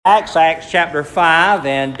Acts chapter 5,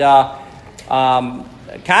 and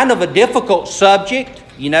kind of a difficult subject.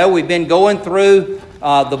 You know, we've been going through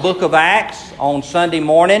the book of Acts on Sunday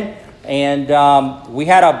morning, and we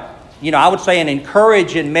had I would say an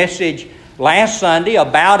encouraging message last Sunday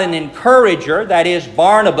about an encourager, that is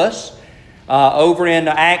Barnabas, over in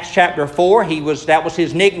Acts chapter 4. That was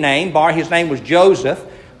his nickname. His name was Joseph,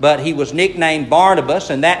 but he was nicknamed Barnabas,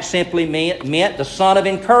 and that simply meant the son of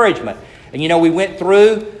encouragement. And we went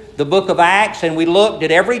through the book of Acts, and we looked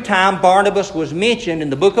at every time Barnabas was mentioned in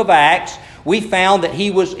the book of Acts, we found that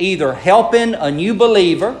he was either helping a new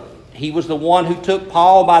believer. He was the one who took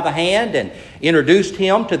Paul by the hand and introduced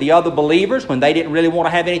him to the other believers when they didn't really want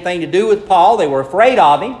to have anything to do with Paul. They were afraid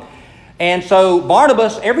of him. And so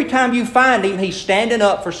Barnabas, every time you find him, he's standing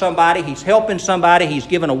up for somebody, he's helping somebody, he's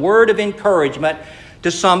giving a word of encouragement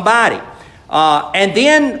to somebody. And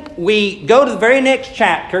then we go to the very next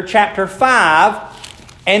chapter, chapter 5,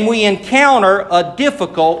 and we encounter a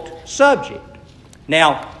difficult subject.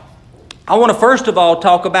 Now, I want to first of all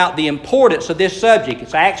talk about the importance of this subject.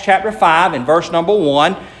 It's Acts chapter 5 and verse number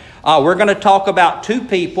 1. We're going to talk about two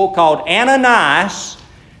people called Ananias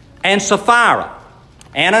and Sapphira.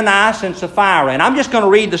 Ananias and Sapphira. And I'm just going to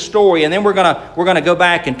read the story, and then we're going to go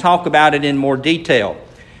back and talk about it in more detail.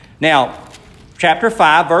 Now, chapter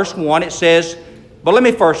 5, verse 1, it says, but let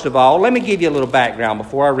me give you a little background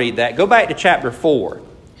before I read that. Go back to chapter 4,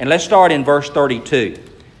 and let's start in verse 32.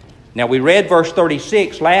 Now, we read verse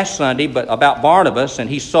 36 last Sunday but about Barnabas, and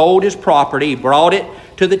he sold his property, he brought it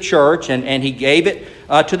to the church, and he gave it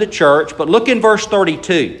to the church. But look in verse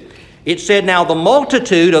 32. It said, now the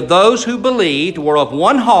multitude of those who believed were of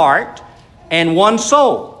one heart and one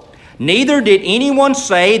soul. Neither did anyone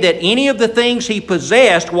say that any of the things he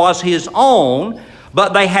possessed was his own,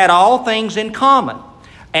 but they had all things in common.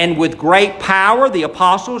 And with great power the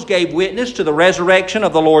apostles gave witness to the resurrection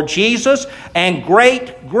of the Lord Jesus, and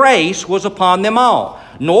great grace was upon them all.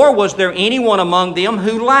 Nor was there anyone among them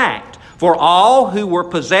who lacked. For all who were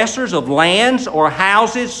possessors of lands or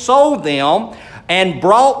houses sold them, and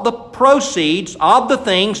brought the proceeds of the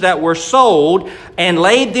things that were sold, and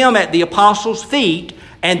laid them at the apostles' feet,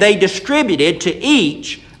 and they distributed to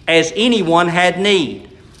each as anyone had need.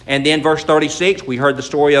 And then verse 36, we heard the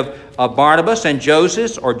story of Barnabas and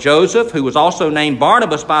Joseph, who was also named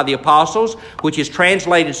Barnabas by the apostles, which is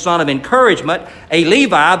translated son of encouragement. A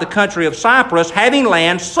Levi of the country of Cyprus, having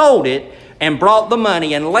land, sold it, and brought the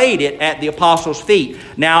money and laid it at the apostles' feet.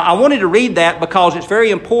 Now, I wanted to read that because it's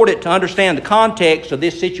very important to understand the context of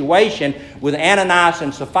this situation with Ananias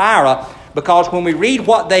and Sapphira, because when we read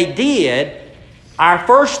what they did, our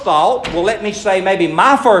first thought, well, let me say maybe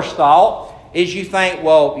my first thought, is you think,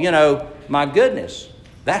 well, my goodness,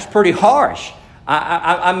 that's pretty harsh.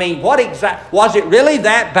 I mean, was it really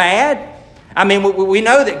that bad? I mean, we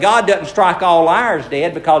know that God doesn't strike all liars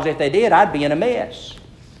dead, because if they did, I'd be in a mess.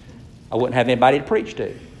 I wouldn't have anybody to preach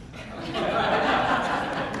to.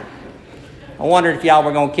 I wondered if y'all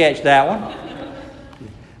were going to catch that one.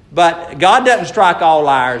 But God doesn't strike all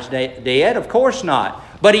liars dead, of course not.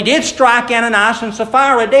 But he did strike Ananias and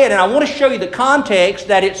Sapphira dead. And I want to show you the context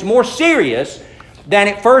that it's more serious than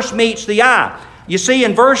it first meets the eye. You see,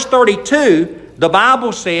 in verse 32, the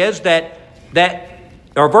Bible says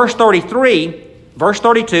verse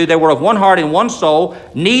 32, they were of one heart and one soul.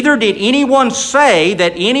 Neither did anyone say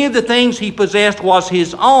that any of the things he possessed was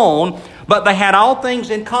his own, but they had all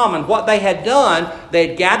things in common. What they had done, they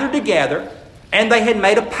had gathered together, and they had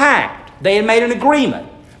made a pact. They had made an agreement.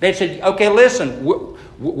 They said, okay, listen,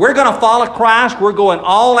 we're going to follow Christ. We're going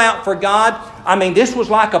all out for God. I mean, this was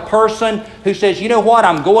like a person who says, you know what,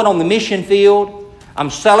 I'm going on the mission field.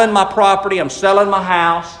 I'm selling my property. I'm selling my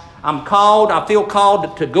house. I feel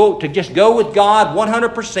called to just go with God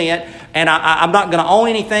 100%, and I'm not going to own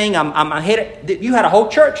anything. I'm headed. You had a whole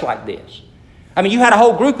church like this. I mean, you had a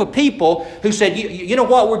whole group of people who said, you know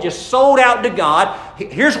what, we're just sold out to God.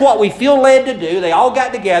 Here's what we feel led to do. They all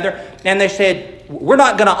got together, and they said, we're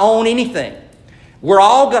not going to own anything. We're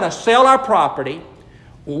all going to sell our property.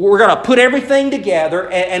 We're going to put everything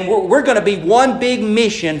together, and we're going to be one big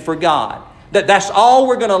mission for God. That's all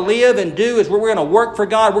we're going to live and do, is we're going to work for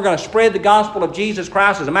God. We're going to spread the gospel of Jesus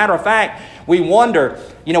Christ. As a matter of fact, we wonder,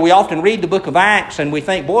 we often read the book of Acts and we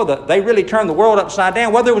think, boy, they really turned the world upside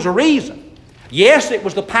down. Well, there was a reason. Yes, it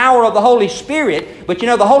was the power of the Holy Spirit, but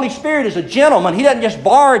the Holy Spirit is a gentleman. He doesn't just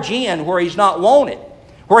barge in where he's not wanted,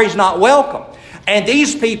 where he's not welcome. And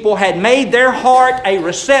these people had made their heart a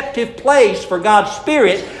receptive place for God's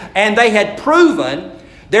Spirit, and they had proven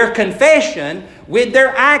their confession with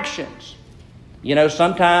their actions.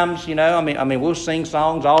 Sometimes, we'll sing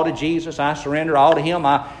songs, all to Jesus, I surrender, all to Him,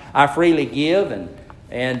 I freely give. And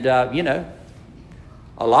And,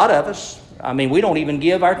 a lot of us, we don't even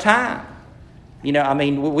give our time. We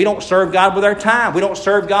don't serve God with our time. We don't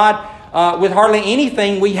serve God with hardly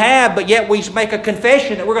anything we have, but yet we make a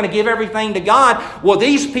confession that we're going to give everything to God. Well,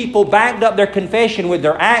 these people backed up their confession with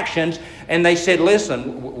their actions, and they said,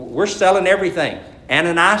 listen, we're selling everything.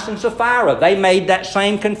 Ananias and Sapphira, they made that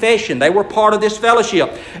same confession. They were part of this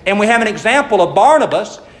fellowship. And we have an example of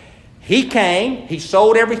Barnabas. He came, he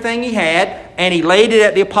sold everything he had, and he laid it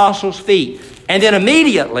at the apostles' feet. And then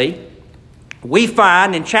immediately, we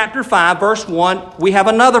find in chapter 5, verse 1, we have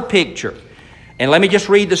another picture. And let me just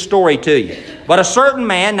read the story to you. But a certain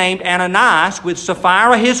man named Ananias, with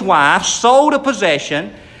Sapphira his wife, sold a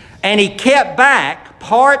possession, and he kept back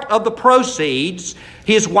part of the proceeds,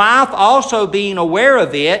 his wife also being aware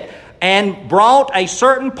of it, and brought a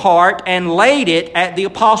certain part and laid it at the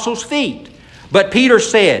apostles' feet. But Peter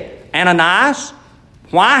said, Ananias,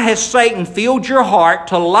 why has Satan filled your heart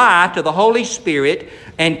to lie to the Holy Spirit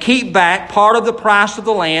and keep back part of the price of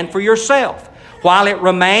the land for yourself? While it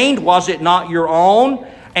remained, was it not your own?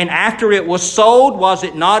 And after it was sold, was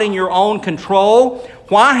it not in your own control?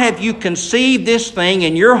 Why have you conceived this thing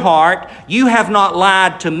in your heart? You have not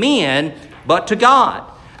lied to men, but to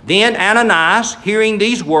God. Then Ananias, hearing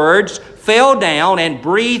these words, fell down and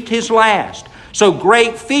breathed his last. So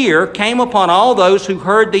great fear came upon all those who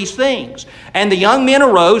heard these things. And the young men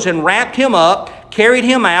arose and wrapped him up, carried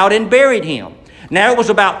him out, and buried him. Now it was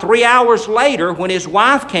about 3 hours later when his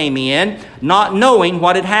wife came in, not knowing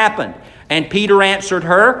what had happened. And Peter answered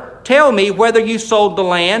her, tell me whether you sold the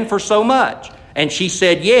land for so much. And she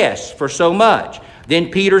said, yes, for so much.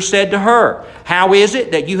 Then Peter said to her, how is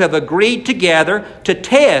it that you have agreed together to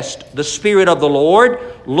test the Spirit of the Lord?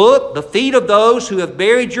 Look, the feet of those who have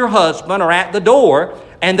buried your husband are at the door,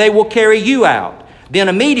 and they will carry you out. Then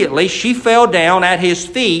immediately she fell down at his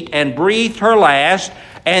feet and breathed her last.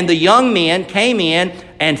 And the young men came in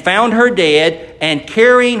and found her dead, and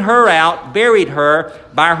carrying her out, buried her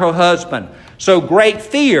by her husband. So great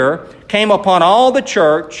fear came upon all the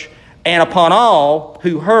church and upon all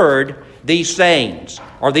who heard these sayings,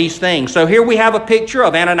 or these things. So here we have a picture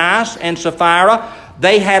of Ananias and Sapphira.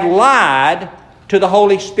 They had lied to the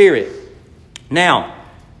Holy Spirit. Now,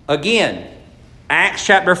 again, Acts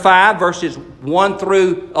chapter 5, verses 1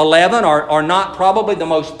 through 11 are not probably the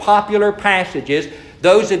most popular passages.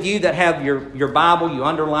 Those of you that have your Bible, you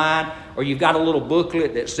underline, or you've got a little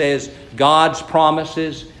booklet that says God's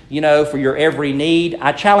promises, for your every need,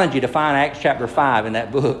 I challenge you to find Acts chapter 5 in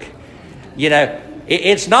that book.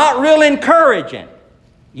 It's not real encouraging,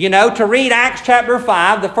 to read Acts chapter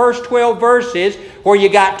 5, the first 12 verses, where you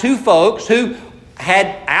got two folks who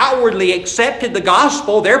had outwardly accepted the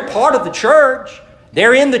gospel. They're part of the church.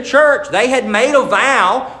 They're in the church. They had made a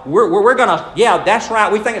vow. We're going to, that's right.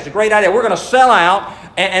 We think it's a great idea. We're going to sell out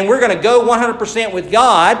and we're going to go 100% with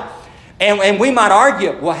God. And we might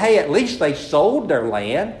argue, well, hey, at least they sold their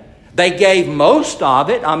land. They gave most of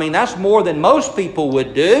it. That's more than most people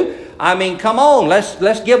would do. Come on,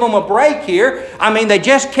 let's give them a break here. They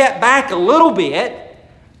just kept back a little bit.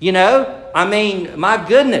 My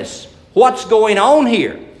goodness, what's going on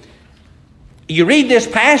here? You read this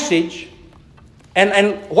passage,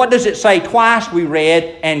 and what does it say? Twice we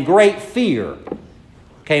read, and great fear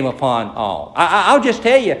came upon all. I'll just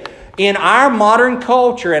tell you, in our modern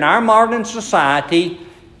culture, in our modern society,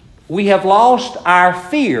 we have lost our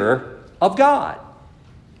fear of God.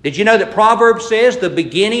 Did you know that Proverbs says the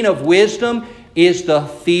beginning of wisdom is the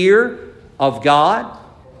fear of God?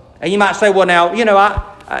 And you might say, well, now,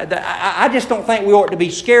 I just don't think we ought to be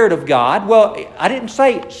scared of God. Well, I didn't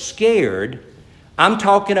say scared. I'm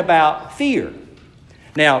talking about fear.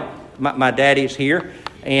 Now, my daddy's here,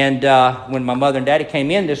 and when my mother and daddy came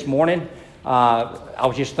in this morning, I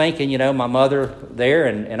was just thinking, my mother there,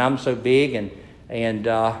 and I'm so big and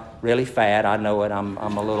really fat. I know it. I'm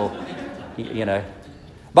a little,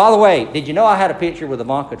 By the way, did you know I had a picture with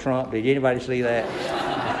Ivanka Trump? Did anybody see that?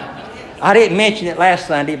 I didn't mention it last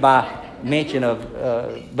Sunday by mention of,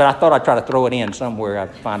 but I thought I'd try to throw it in somewhere.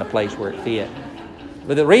 I'd find a place where it fit.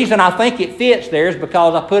 But the reason I think it fits there is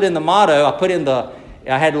because I put in the motto,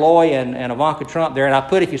 I had Loy and Ivanka Trump there, and I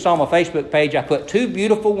put, if you saw my Facebook page, I put two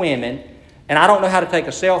beautiful women, and I don't know how to take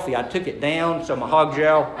a selfie. I took it down so my hog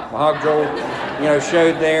gel,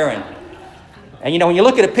 showed there, and when you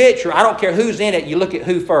look at a picture, I don't care who's in it, you look at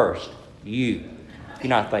who first? You.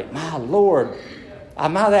 I think, my Lord,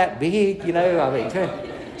 am I that big?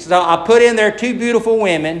 So I put in there two beautiful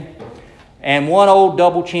women and one old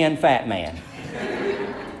double-chin fat man.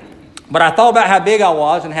 But I thought about how big I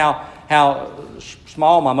was and how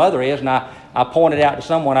small my mother is, and I pointed out to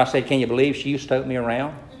someone, I said, can you believe she used to tote me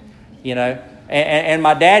around? And And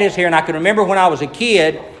my dad is here, and I can remember when I was a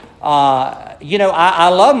kid, I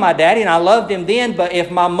loved my daddy, and I loved him then, but if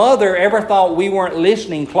my mother ever thought we weren't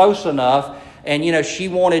listening close enough, and, she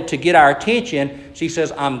wanted to get our attention, she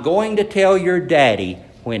says, I'm going to tell your daddy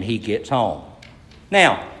when he gets home.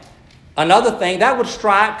 Now, another thing, that would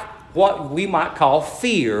strike what we might call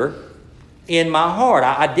fear in my heart.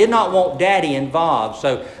 I did not want daddy involved,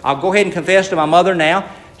 so I'll go ahead and confess to my mother now.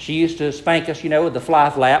 She used to spank us, with the fly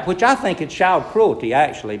flap, which I think is child cruelty,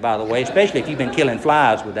 actually, by the way, especially if you've been killing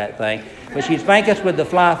flies with that thing. But she'd spank us with the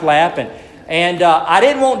fly flap, and I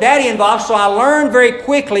didn't want daddy involved, so I learned very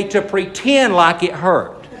quickly to pretend like it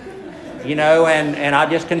hurt. And I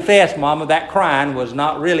just confess, Mama, that crying was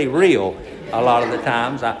not really real a lot of the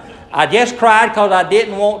times. I just cried because I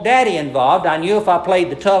didn't want daddy involved. I knew if I played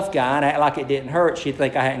the tough guy and act like it didn't hurt, she'd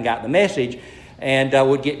think I hadn't got the message, and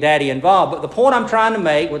would get daddy involved. But the point I'm trying to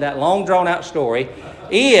make with that long drawn-out story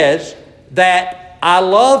is that I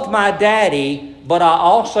loved my daddy, but I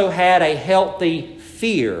also had a healthy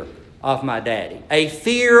fear of my daddy. A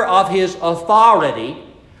fear of his authority,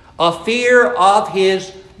 a fear of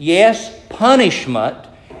his, punishment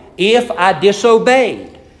if I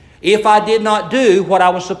disobeyed, if I did not do what I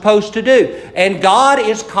was supposed to do. And God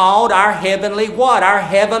is called our heavenly what? Our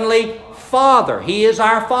heavenly Father. He is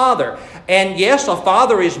our Father. And yes, a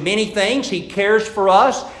father is many things. He cares for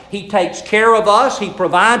us. He takes care of us. He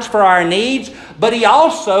provides for our needs. But he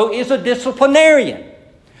also is a disciplinarian.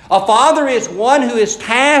 A father is one who is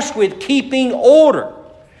tasked with keeping order.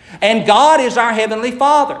 And God is our heavenly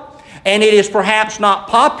Father. And it is perhaps not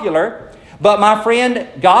popular, but my friend,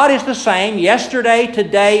 God is the same yesterday,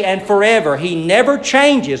 today, and forever. He never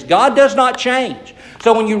changes. God does not change.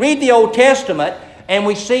 So when you read the Old Testament and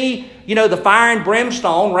we see the fire and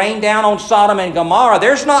brimstone rain down on Sodom and Gomorrah,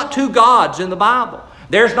 there's not two gods in the Bible.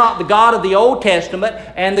 There's not the God of the Old Testament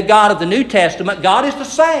and the God of the New Testament. God is the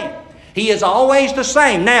same. He is always the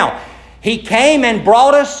same. Now, He came and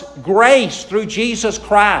brought us grace through Jesus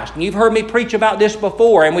Christ. And you've heard me preach about this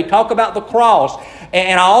before, and we talk about the cross.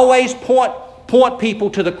 And I always point people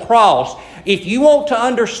to the cross. If you want to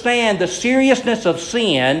understand the seriousness of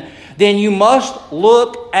sin, then you must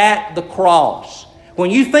look at the cross. When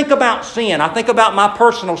you think about sin, I think about my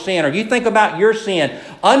personal sin, or you think about your sin,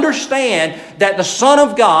 understand that the Son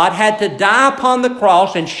of God had to die upon the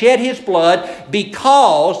cross and shed His blood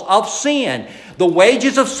because of sin. The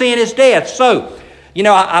wages of sin is death. So,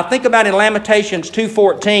 I think about in Lamentations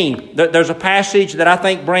 2:14, there's a passage that I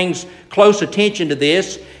think brings close attention to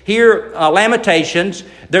this. Here, Lamentations,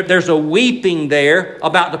 there's a weeping there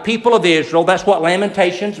about the people of Israel. That's what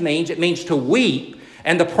Lamentations means. It means to weep.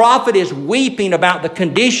 And the prophet is weeping about the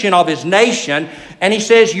condition of his nation. And he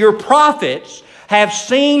says, your prophets have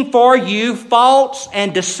seen for you false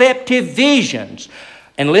and deceptive visions.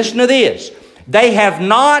 And listen to this. They have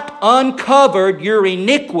not uncovered your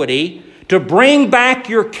iniquity to bring back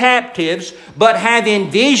your captives, but have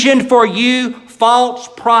envisioned for you false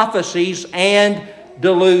prophecies and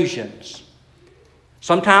delusions.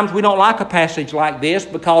 Sometimes we don't like a passage like this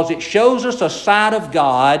because it shows us a side of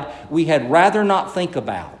God we had rather not think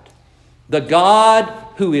about. The God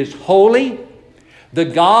who is holy, the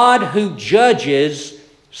God who judges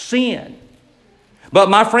sin. But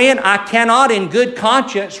my friend, I cannot in good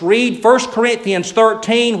conscience read 1 Corinthians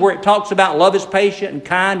 13 where it talks about love is patient and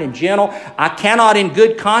kind and gentle. I cannot in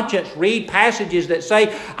good conscience read passages that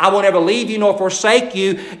say, I will never leave you nor forsake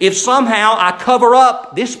you, if somehow I cover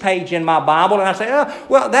up this page in my Bible and I say,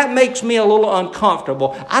 that makes me a little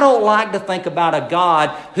uncomfortable. I don't like to think about a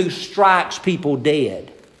God who strikes people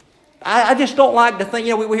dead. I just don't like to think,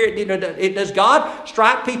 we hear, does God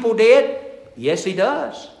strike people dead? Yes, He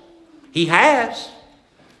does. He has.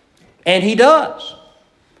 And He does.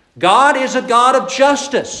 God is a God of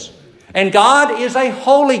justice. And God is a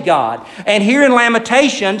holy God. And here in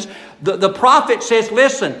Lamentations, the prophet says,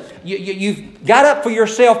 listen, you've got up for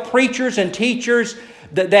yourself preachers and teachers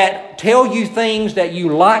that tell you things that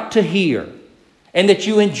you like to hear and that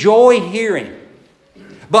you enjoy hearing.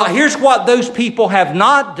 But here's what those people have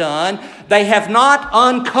not done. They have not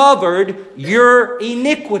uncovered your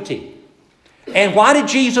iniquity. And why did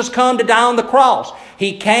Jesus come to die on the cross?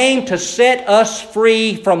 He came to set us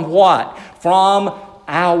free from what? From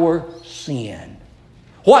our sin.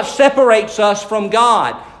 What separates us from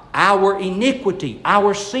God? Our iniquity,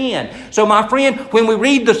 our sin. So my friend, when we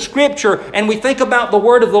read the Scripture and we think about the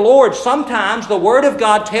Word of the Lord, sometimes the Word of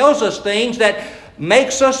God tells us things that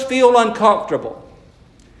makes us feel uncomfortable.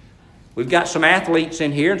 We've got some athletes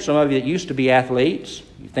in here, and some of you that used to be athletes.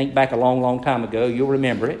 You think back a long, long time ago, you'll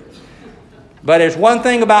remember it. But there's one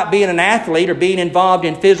thing about being an athlete or being involved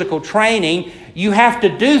in physical training. You have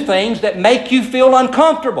to do things that make you feel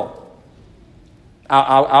uncomfortable.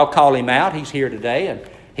 I'll call him out. He's here today, and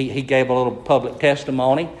he gave a little public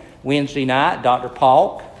testimony Wednesday night. Dr.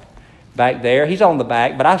 Paulk, back there. He's on the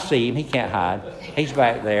back, but I see him. He can't hide. He's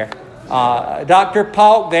back there. Dr.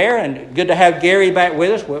 Paulk there, and good to have Gary back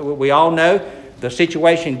with us. We all know the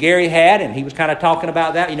situation Gary had, and he was kind of talking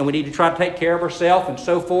about that. We need to try to take care of ourselves and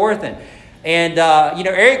so forth. And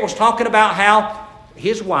Eric was talking about how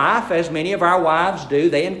his wife, as many of our wives do,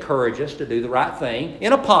 they encourage us to do the right thing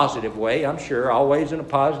in a positive way, I'm sure, always in a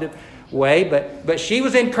positive way. But she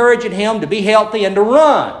was encouraging him to be healthy and to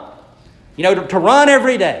run, to run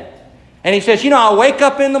every day. And he says, I wake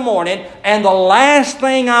up in the morning and the last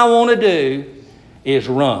thing I want to do is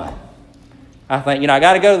run. I think, I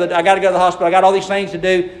got to go to the hospital. I got all these things to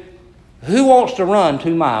do. Who wants to run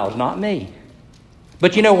 2 miles? Not me.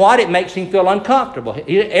 But you know what? It makes him feel uncomfortable.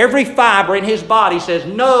 Every fiber in his body says,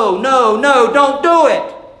 no, don't do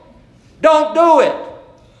it. Don't do it.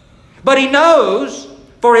 But he knows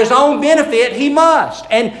for his own benefit he must.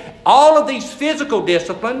 And all of these physical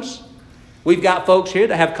disciplines, we've got folks here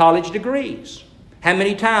that have college degrees. How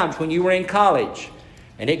many times when you were in college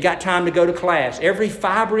and it got time to go to class, every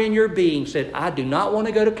fiber in your being said, I do not want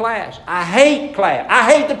to go to class. I hate class.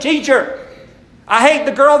 I hate the teacher. I hate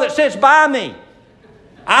the girl that sits by me.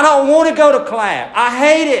 I don't want to go to class. I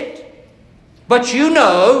hate it. But you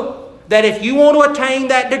know that if you want to attain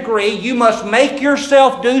that degree, you must make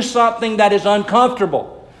yourself do something that is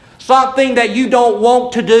uncomfortable. Something that you don't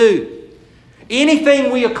want to do.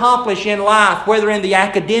 Anything we accomplish in life, whether in the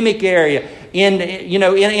academic area, in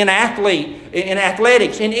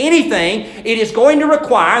athletics, in anything, it is going to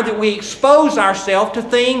require that we expose ourselves to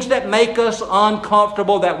things that make us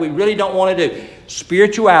uncomfortable, that we really don't want to do.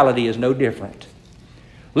 Spirituality is no different.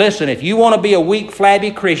 Listen, if you want to be a weak, flabby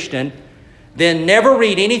Christian, then never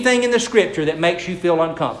read anything in the Scripture that makes you feel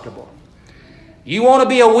uncomfortable. You want to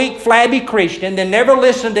be a weak, flabby Christian, then never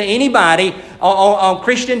listen to anybody on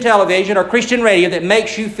Christian television or Christian radio that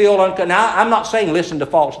makes you feel uncomfortable. Now, I'm not saying listen to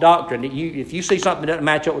false doctrine. If you see something that doesn't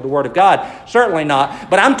match up with the Word of God, certainly not.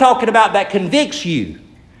 But I'm talking about that convicts you.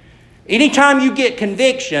 Anytime you get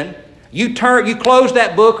conviction, you close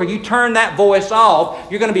that book or you turn that voice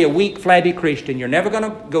off, you're going to be a weak, flabby Christian. You're never going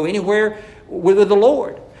to go anywhere with the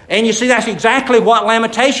Lord. And you see, that's exactly what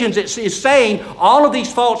Lamentations is saying. All of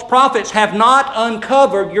these false prophets have not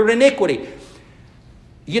uncovered your iniquity.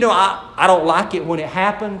 I don't like it when it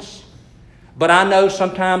happens, but I know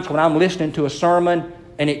sometimes when I'm listening to a sermon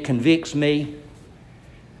and it convicts me,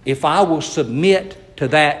 if I will submit to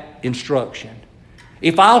that instruction,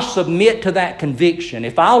 if I'll submit to that conviction,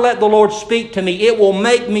 if I'll let the Lord speak to me, it will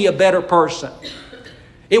make me a better person.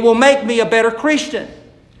 It will make me a better Christian.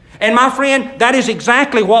 And my friend, that is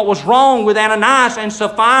exactly what was wrong with Ananias and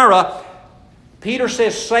Sapphira. Peter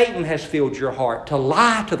says Satan has filled your heart to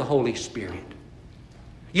lie to the Holy Spirit.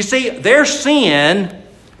 You see, their sin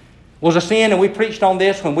was a sin, and we preached on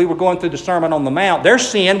this when we were going through the Sermon on the Mount. Their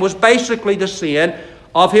sin was basically the sin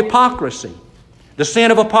of hypocrisy. The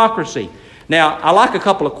sin of hypocrisy. Now, I like a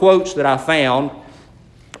couple of quotes that I found.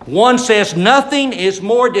 One says, nothing is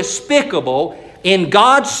more despicable in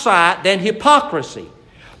God's sight than hypocrisy,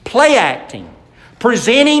 play acting,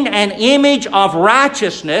 presenting an image of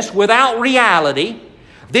righteousness without reality.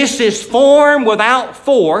 This is form without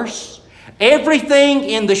force, everything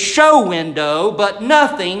in the show window but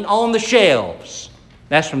nothing on the shelves.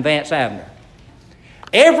 That's from Vance Avner.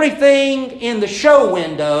 Everything in the show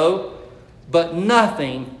window but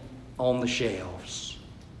nothing on the shelves.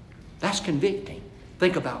 That's convicting.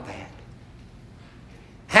 Think about that.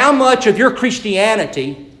 How much of your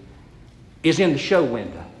Christianity is in the show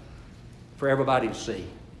window for everybody to see?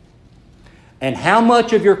 And how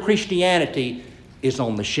much of your Christianity is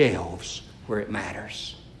on the shelves where it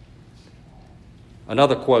matters?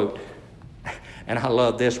 Another quote, and I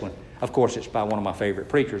love this one. Of course, it's by one of my favorite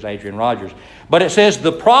preachers, Adrian Rogers. But it says,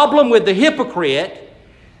 the problem with the hypocrite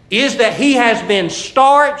is that he has been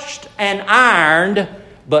starched and ironed,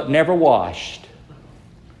 but never washed.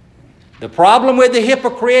 The problem with the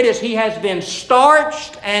hypocrite is he has been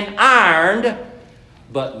starched and ironed,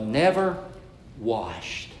 but never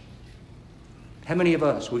washed. How many of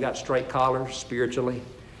us, we got straight collars spiritually?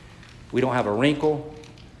 We don't have a wrinkle.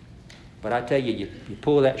 But I tell you, you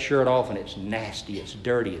pull that shirt off and it's nasty, it's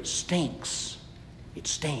dirty, it stinks. It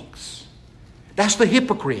stinks. That's the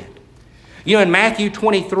hypocrite. In Matthew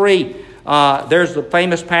 23, there's the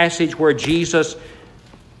famous passage where Jesus,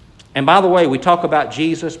 and by the way, we talk about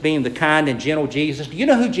Jesus being the kind and gentle Jesus. Do you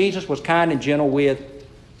know who Jesus was kind and gentle with?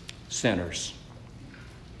 Sinners.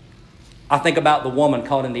 I think about the woman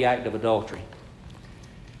caught in the act of adultery.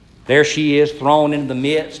 There she is, thrown into the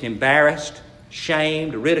midst, embarrassed,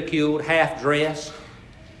 shamed, ridiculed, half-dressed.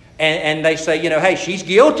 And they say, hey, she's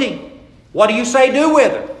guilty. What do you say do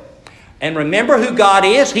with her? And remember who God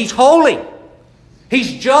is. He's holy.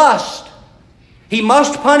 He's just. He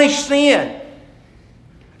must punish sin.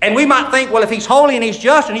 And we might think, well, if He's holy and He's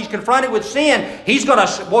just and He's confronted with sin, He's going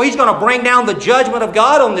to bring down the judgment of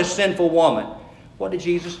God on this sinful woman. What did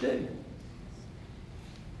Jesus do?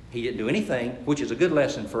 He didn't do anything, which is a good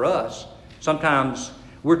lesson for us. Sometimes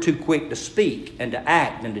we're too quick to speak and to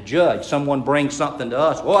act and to judge. Someone brings something to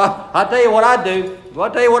us. Well, I'll tell you what I'd do. Well,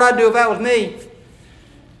 I'll tell you what I'd do if that was me.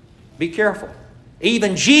 Be careful.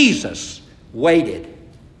 Even Jesus waited.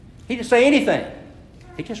 He didn't say anything.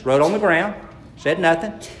 He just wrote on the ground, said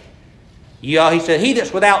nothing. He said, he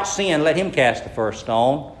that's without sin, let him cast the first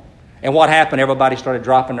stone. And what happened? Everybody started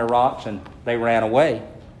dropping their rocks and they ran away.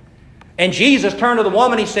 And Jesus turned to the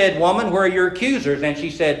woman. He said, woman, where are your accusers? And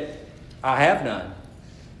she said, I have none.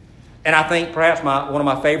 And I think perhaps one of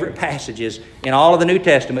my favorite passages in all of the New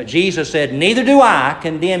Testament, Jesus said, neither do I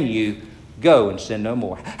condemn you. Go and sin no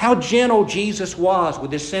more. How gentle Jesus was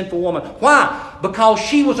with this sinful woman. Why? Because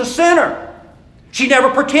she was a sinner. She never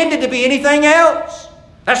pretended to be anything else.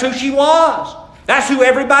 That's who she was. That's who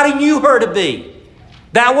everybody knew her to be.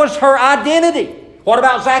 That was her identity. What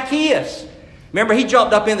about Zacchaeus? Remember, he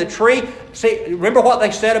jumped up in the tree. See, remember what they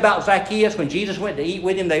said about Zacchaeus when Jesus went to eat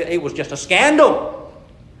with him? It was just a scandal.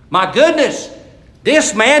 My goodness,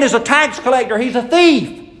 this man is a tax collector. He's a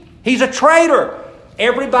thief. He's a traitor.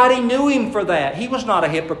 Everybody knew him for that. He was not a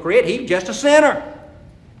hypocrite. He was just a sinner.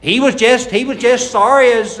 He was just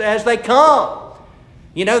sorry as they come.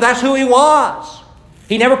 That's who he was.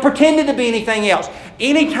 He never pretended to be anything else.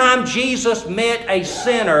 Anytime Jesus met a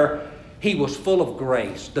sinner, He was full of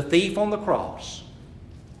grace. The thief on the cross.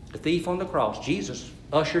 Jesus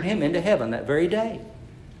ushered him into heaven that very day.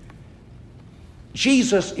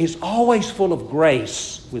 Jesus is always full of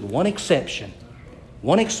grace with one exception.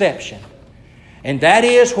 One exception. And that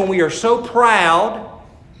is when we are so proud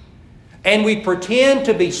and we pretend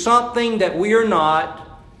to be something that we are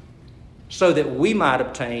not so that we might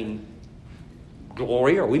obtain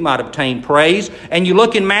glory or we might obtain praise. And you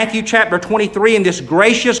look in Matthew chapter 23, and this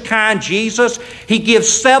gracious, kind Jesus, He gives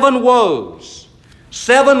 7 woes,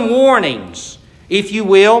 7 warnings, if you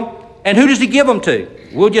will. And who does He give them to?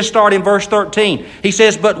 We'll just start in verse 13. He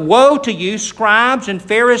says, but woe to you, scribes and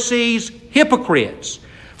Pharisees, hypocrites!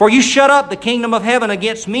 For you shut up the kingdom of heaven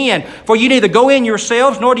against men. For you neither go in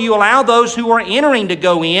yourselves, nor do you allow those who are entering to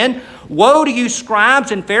go in. Woe to you,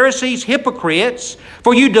 scribes and Pharisees, hypocrites!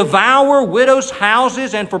 For you devour widows'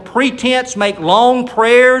 houses, and for pretense make long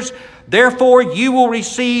prayers. Therefore you will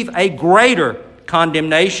receive a greater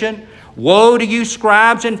condemnation. Woe to you,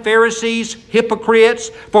 scribes and Pharisees, hypocrites!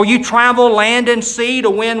 For you travel land and sea to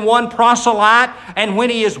win one proselyte, and when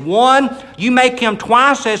he is won, you make him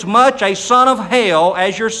twice as much a son of hell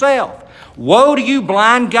as yourself. Woe to you,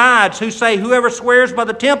 blind guides, who say, whoever swears by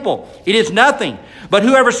the temple, it is nothing. But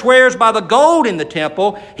whoever swears by the gold in the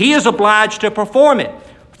temple, he is obliged to perform it.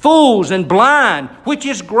 Fools and blind, which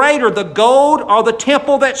is greater, the gold or the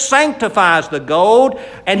temple that sanctifies the gold?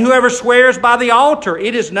 And whoever swears by the altar,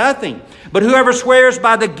 it is nothing. But whoever swears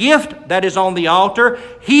by the gift that is on the altar,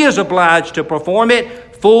 he is obliged to perform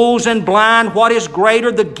it. Fools and blind, what is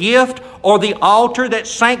greater, the gift or the altar that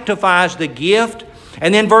sanctifies the gift?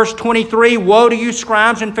 And then verse 23, woe to you,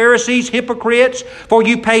 scribes and Pharisees, hypocrites! For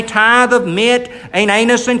you pay tithe of mint and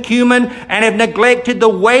anise and cumin, and have neglected the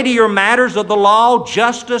weightier matters of the law,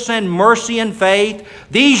 justice and mercy and faith.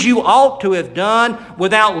 These you ought to have done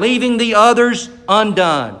without leaving the others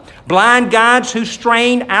undone. Blind guides who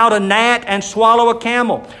strain out a gnat and swallow a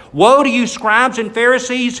camel. Woe to you, scribes and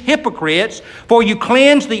Pharisees, hypocrites! For you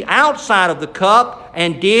cleanse the outside of the cup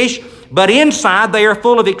and dish, but inside they are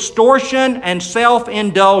full of extortion and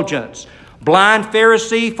self-indulgence. Blind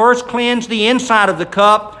Pharisee, first cleanse the inside of the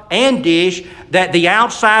cup and dish, that the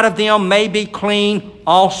outside of them may be clean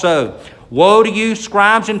also. Woe to you,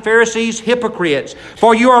 scribes and Pharisees, hypocrites!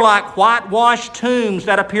 For you are like whitewashed tombs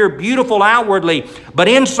that appear beautiful outwardly, but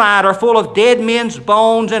inside are full of dead men's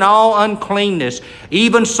bones and all uncleanness.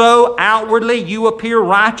 Even so, outwardly you appear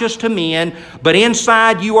righteous to men, but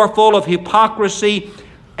inside you are full of hypocrisy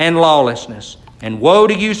and lawlessness. And woe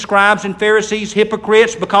to you, scribes and Pharisees,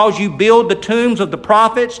 hypocrites, because you build the tombs of the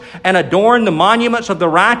prophets and adorn the monuments of the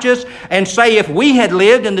righteous, and say, if we had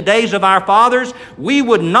lived in the days of our fathers, we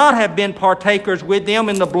would not have been partakers with them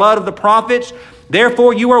in the blood of the prophets.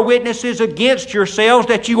 Therefore you are witnesses against yourselves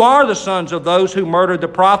that you are the sons of those who murdered the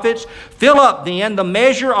prophets. Fill up then the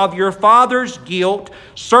measure of your father's guilt.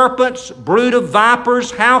 Serpents, brood of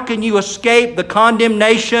vipers, how can you escape the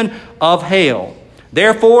condemnation of hell?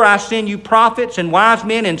 Therefore I send you prophets and wise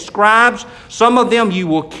men and scribes. Some of them you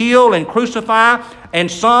will kill and crucify,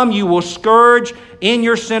 and some you will scourge in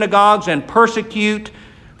your synagogues and persecute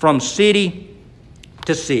from city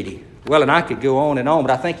to city. Well, and I could go on,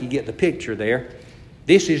 but I think you get the picture there.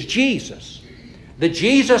 This is Jesus. The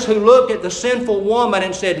Jesus who looked at the sinful woman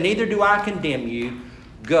and said, neither do I condemn you.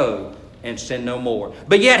 Go and sin no more.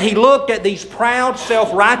 But yet he looked at these proud,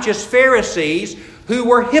 self-righteous Pharisees who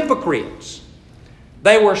were hypocrites.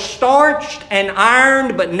 They were starched and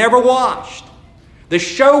ironed but never washed. The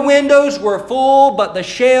show windows were full but the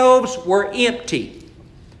shelves were empty.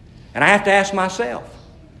 And I have to ask myself,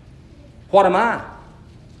 what am I?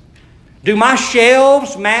 Do my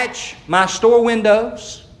shelves match my store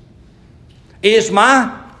windows? Is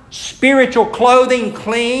my spiritual clothing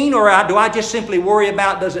clean, or do I just simply worry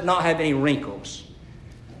about does it not have any wrinkles?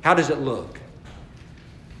 How does it look?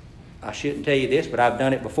 I shouldn't tell you this, but I've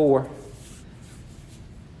done it before.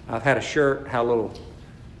 I've had a shirt, had a little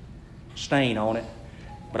stain on it,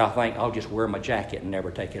 but I think I'll just wear my jacket and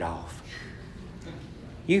never take it off.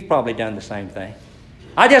 You've probably done the same thing.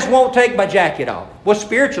 I just won't take my jacket off. Well,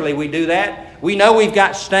 spiritually we do that. We know we've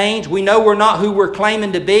got stains. We know we're not who we're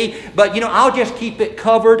claiming to be. But, I'll just keep it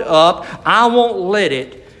covered up. I won't let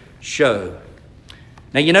it show.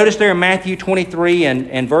 Now, you notice there in Matthew 23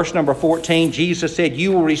 and verse number 14, Jesus said,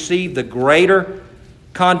 you will receive the greater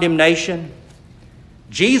condemnation.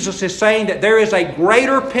 Jesus is saying that there is a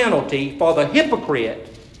greater penalty for the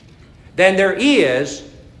hypocrite than there is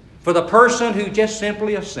for the person who just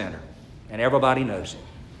simply a sinner. And everybody knows it.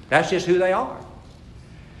 That's just who they are.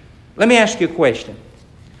 Let me ask you a question.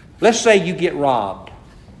 Let's say you get robbed.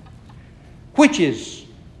 Which is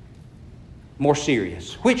more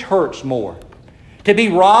serious? Which hurts more? To be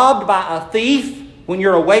robbed by a thief when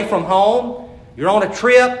you're away from home, you're on a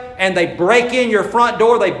trip, and they break in your front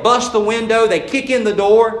door, they bust the window, they kick in the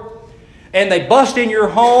door, and they bust in your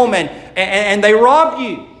home, and they rob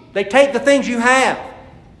you. They take the things you have.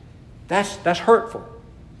 That's hurtful.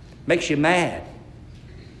 Makes you mad.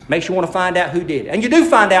 Makes you want to find out who did it. And you do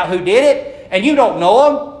find out who did it, and you don't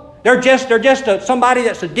know them. They're just somebody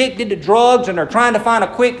that's addicted to drugs, and they're trying to find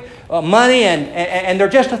a quick money, and they're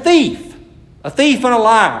just a thief and a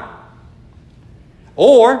liar.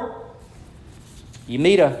 Or you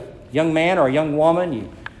meet a young man or a young woman,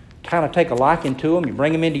 you kind of take a liking to them, you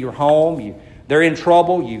bring them into your home, they're in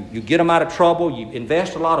trouble, you get them out of trouble, you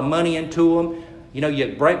invest a lot of money into them. You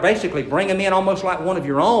basically bring them in almost like one of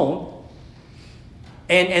your own.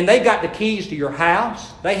 And they got the keys to your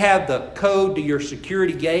house. They have the code to your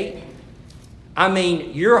security gate. I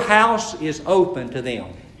mean, your house is open to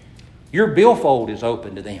them. Your billfold is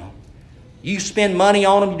open to them. You spend money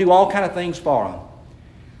on them. You do all kind of things for them.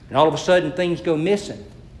 And all of a sudden, things go missing.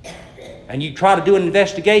 And you try to do an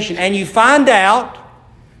investigation. And you find out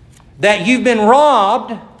that you've been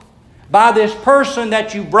robbed by this person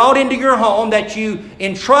that you brought into your home, that you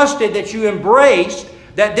entrusted, that you embraced,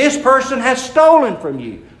 that this person has stolen from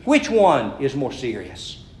you. Which one is more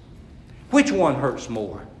serious? Which one hurts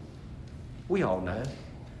more? We all know.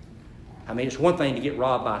 I mean, it's one thing to get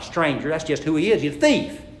robbed by a stranger. That's just who he is. He's a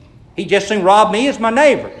thief. He just soon robbed me as my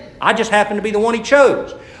neighbor. I just happen to be the one he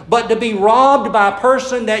chose. But to be robbed by a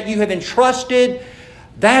person that you have entrusted,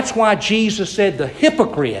 that's why Jesus said the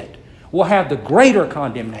hypocrite will have the greater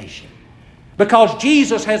condemnation. Because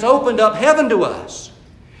Jesus has opened up heaven to us.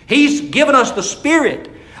 He's given us the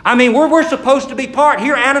Spirit. I mean, we're supposed to be part.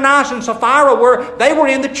 Here, Ananias and Sapphira they were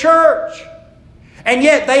in the church. And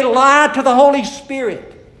yet they lied to the Holy Spirit.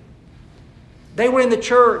 They were in the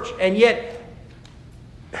church, and yet,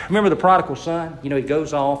 remember the prodigal son? He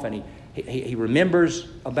goes off and he remembers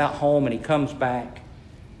about home and he comes back.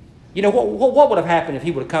 What would have happened if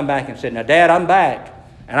he would have come back and said, now, Dad, I'm back,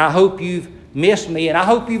 and I hope you've missed me, and I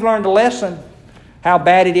hope you've learned a lesson. How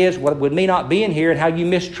bad it is with me not being here and how you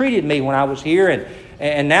mistreated me when I was here.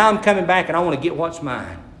 And now I'm coming back and I want to get what's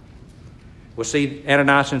mine. Well, see,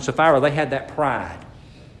 Ananias and Sapphira, they had that pride.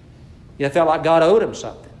 They felt like God owed them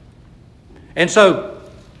something. And so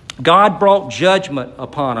God brought judgment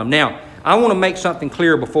upon them. Now, I want to make something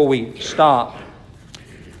clear before we stop.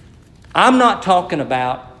 I'm not talking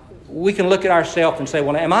about, we can look at ourselves and say,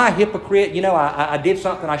 well, am I a hypocrite? I did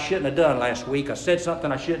something I shouldn't have done last week. I said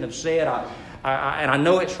something I shouldn't have said. And I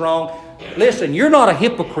know it's wrong. Listen, you're not a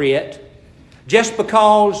hypocrite just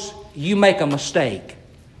because you make a mistake.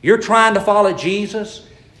 You're trying to follow Jesus,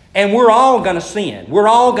 And we're all going to sin. We're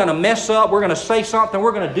all going to mess up. We're going to say something.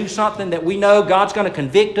 We're going to do something that we know God's going to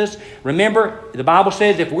convict us. Remember, the Bible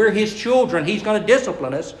says if we're His children, He's going to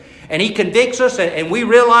discipline us. And He convicts us and we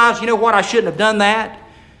realize, you know what, I shouldn't have done that.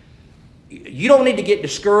 You don't need to get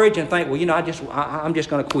discouraged and think, well, you know, I'm just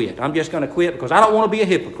going to quit. I'm just going to quit because I don't want to be a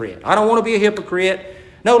hypocrite. I don't want to be a hypocrite.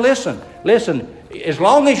 No, listen. As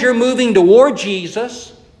long as you're moving toward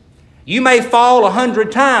Jesus, you may fall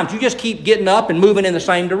 100 times. You just keep getting up and moving in the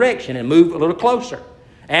same direction and move a little closer.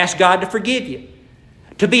 Ask God to forgive you.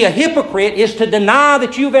 To be a hypocrite is to deny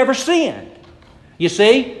that you've ever sinned. You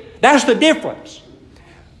see? That's the difference.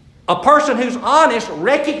 A person who's honest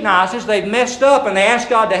recognizes they've messed up and they ask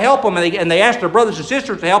God to help them and they ask their brothers and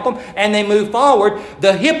sisters to help them and they move forward.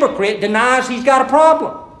 The hypocrite denies he's got a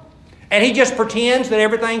problem. And he just pretends that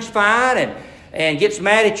everything's fine and gets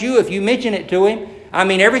mad at you if you mention it to him. I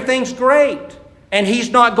mean, everything's great. And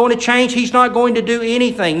he's not going to change. He's not going to do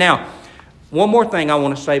anything. Now, one more thing I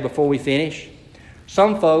want to say before we finish.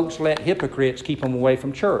 Some folks let hypocrites keep them away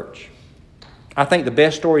from church. I think the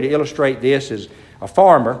best story to illustrate this is a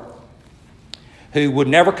farmer who would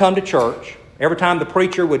never come to church. Every time the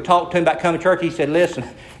preacher would talk to him about coming to church, he said, listen,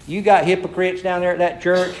 you got hypocrites down there at that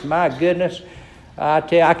church. My goodness. I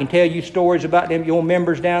can tell you stories about them, your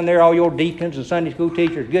members down there, all your deacons and Sunday school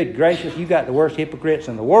teachers. Good gracious, you got the worst hypocrites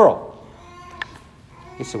in the world.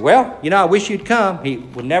 He said, well, you know, I wish you'd come. He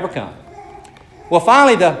would never come. Well,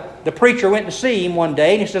 finally, the preacher went to see him one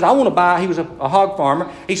day, and he says, I want to buy, he was a hog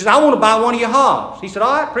farmer. He says, I want to buy one of your hogs. He said,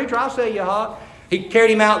 all right, preacher, I'll sell you a hog. He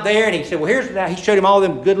carried him out there, and he said, well, here's that. He showed him all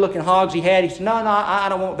them good-looking hogs he had. He said, no, I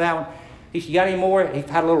don't want that one. He said, you got any more? He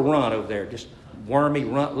had a little runt over there, just wormy,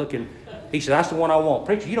 runt-looking. He said, that's the one I want.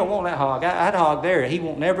 Preacher, you don't want that hog. That hog there, he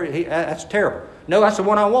won't never, that's terrible. No, that's the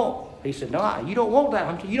one I want. He said, no, you don't want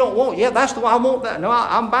that. You don't want, yeah, that's the one I want that. No,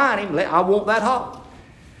 I'm buying him. I want that hog.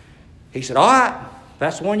 He said, all right,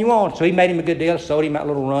 that's the one you want. So he made him a good deal, sold him that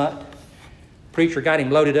little runt. Preacher got him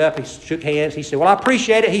loaded up. He shook hands. He said, well, I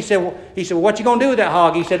appreciate it. He said, well, what you going to do with that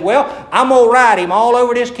hog? He said, well, I'm going to ride him all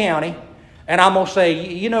over this county. And I'm going to say,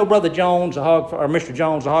 you know, Brother Jones, or Mr.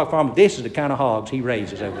 Jones, the hog farmer, this is the kind of hogs he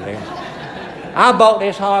raises over there. I bought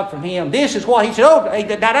this hog from him. This is what he said. Oh,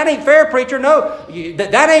 that ain't fair, preacher. No,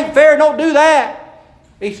 that ain't fair. Don't do that.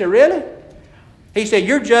 He said, really? He said,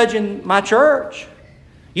 you're judging my church.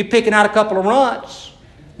 You're picking out a couple of runts,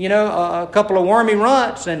 you know, a couple of wormy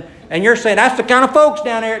runts, and you're saying that's the kind of folks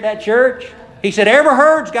down there at that church. He said, every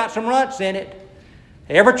herd's got some runts in it.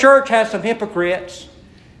 Every church has some hypocrites.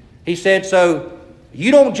 He said, so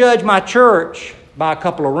you don't judge my church by a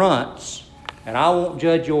couple of runts, and I won't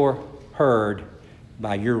judge your herd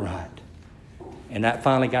by your runt. And that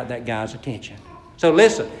finally got that guy's attention. So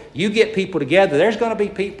listen, you get people together. There's going to be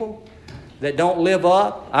people that don't live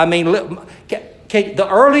up. I mean, the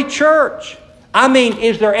early church. I mean,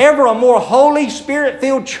 is there ever a more Holy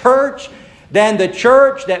Spirit-filled church than the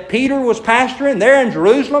church that Peter was pastoring there in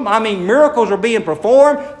Jerusalem? I mean, miracles are being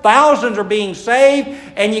performed. Thousands are being saved.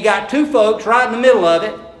 And you got two folks right in the middle of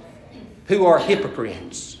it who are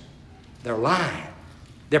hypocrites. They're lying.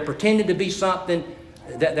 They're pretending to be something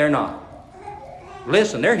that they're not.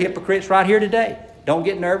 Listen, they're hypocrites right here today. Don't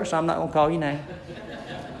get nervous. I'm not going to call your name.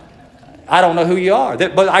 I don't know who you are.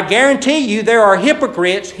 But I guarantee you there are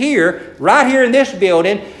hypocrites here, right here in this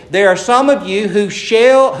building. There are some of you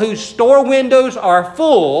whose store windows are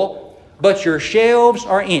full, but your shelves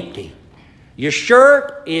are empty. Your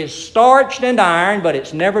shirt is starched and ironed, but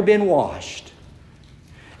it's never been washed.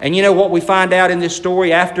 And you know what we find out in this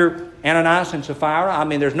story after Ananias and Sapphira? I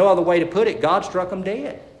mean, there's no other way to put it. God struck them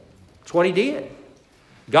dead. That's what He did.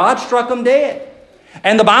 God struck them dead.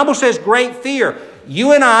 And the Bible says great fear.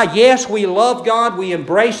 You and I, yes, we love God. We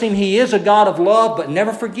embrace Him. He is a God of love, but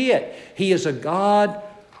never forget, He is a God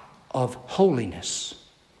of holiness.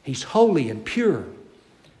 He's holy and pure.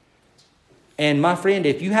 And my friend,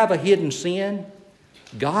 if you have a hidden sin,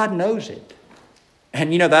 God knows it.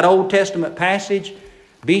 And you know that Old Testament passage,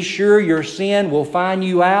 be sure your sin will find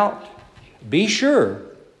you out. Be sure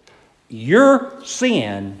your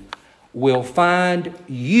sin will find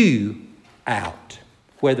you out.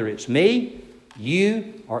 Whether it's me,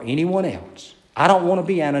 you, or anyone else. I don't want to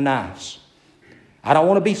be Ananias. I don't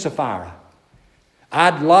want to be Sapphira.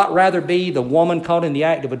 I'd a lot rather be the woman caught in the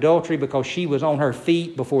act of adultery because she was on her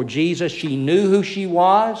feet before Jesus. She knew who she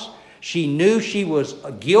was. She knew she was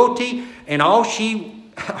guilty, and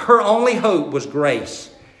her only hope was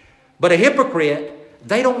grace. But a hypocrite,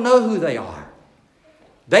 they don't know who they are.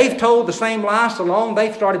 They've told the same lie so long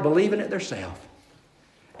they've started believing it themselves.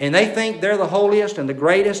 And they think they're the holiest and the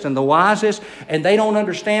greatest and the wisest. And they don't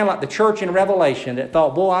understand, like the church in Revelation that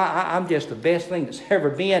thought, boy, I'm just the best thing that's ever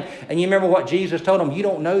been. And you remember what Jesus told them? You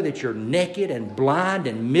don't know that you're naked and blind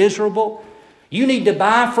and miserable? You need to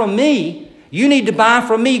buy from me. You need to buy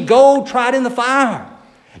from me gold tried in the fire.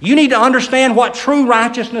 You need to understand what true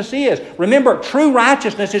righteousness is. Remember, true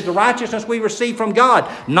righteousness is the righteousness we receive from God,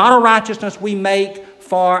 not a righteousness we make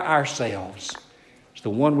for ourselves. It's the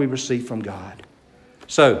one we receive from God.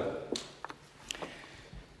 So,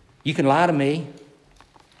 you can lie to me.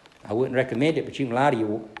 I wouldn't recommend it, but you can lie to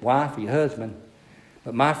your wife or your husband.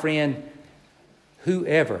 But my friend,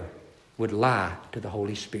 whoever would lie to the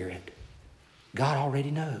Holy Spirit, God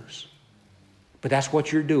already knows. But that's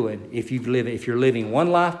what you're doing. If you're living one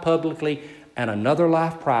life publicly and another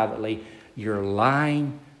life privately, you're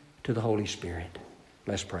lying to the Holy Spirit.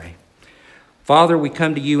 Let's pray. Father, we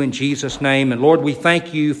come to you in Jesus' name. And Lord, we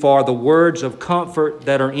thank you for the words of comfort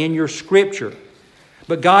that are in your Scripture.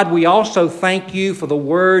 But God, we also thank you for the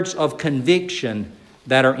words of conviction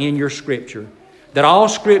that are in your Scripture. That all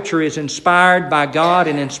Scripture is inspired by God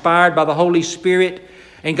and inspired by the Holy Spirit.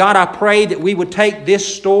 And God, I pray that we would take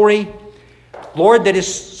this story, Lord, that is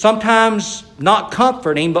sometimes not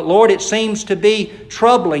comforting, but Lord, it seems to be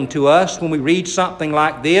troubling to us when we read something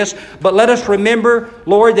like this. But let us remember,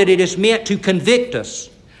 Lord, that it is meant to convict us,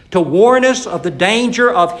 to warn us of the danger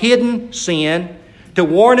of hidden sin, to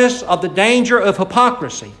warn us of the danger of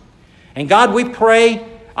hypocrisy. And God, we pray,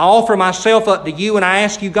 I offer myself up to you and I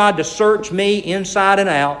ask you, God, to search me inside and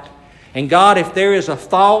out. And God, if there is a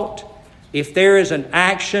thought, if there is an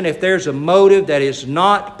action, if there's a motive that is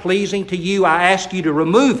not pleasing to you, I ask you to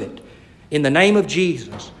remove it in the name of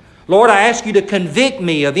Jesus. Lord, I ask you to convict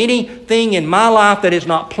me of anything in my life that is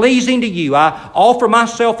not pleasing to you. I offer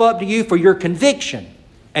myself up to you for your conviction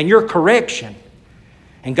and your correction.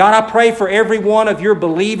 And God, I pray for every one of your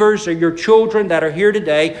believers or your children that are here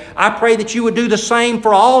today. I pray that you would do the same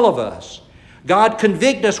for all of us. God,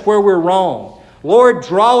 convict us where we're wrong. Lord,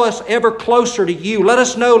 draw us ever closer to you. Let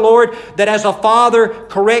us know, Lord, that as a father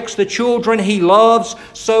corrects the children he loves,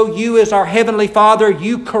 so you as our Heavenly Father,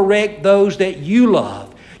 you correct those that you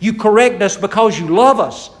love. You correct us because you love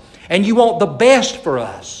us and you want the best for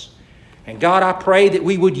us. And God, I pray that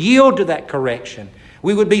we would yield to that correction.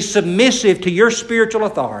 We would be submissive to your spiritual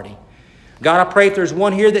authority. God, I pray if there's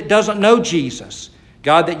one here that doesn't know Jesus,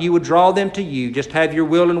 God, that you would draw them to you. Just have your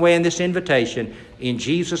will and way in this invitation. In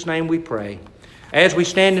Jesus' name we pray. As we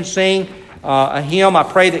stand and sing a hymn, I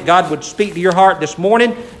pray that God would speak to your heart this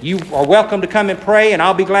morning. You are welcome to come and pray, and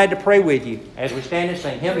I'll be glad to pray with you as we stand and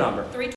sing hymn number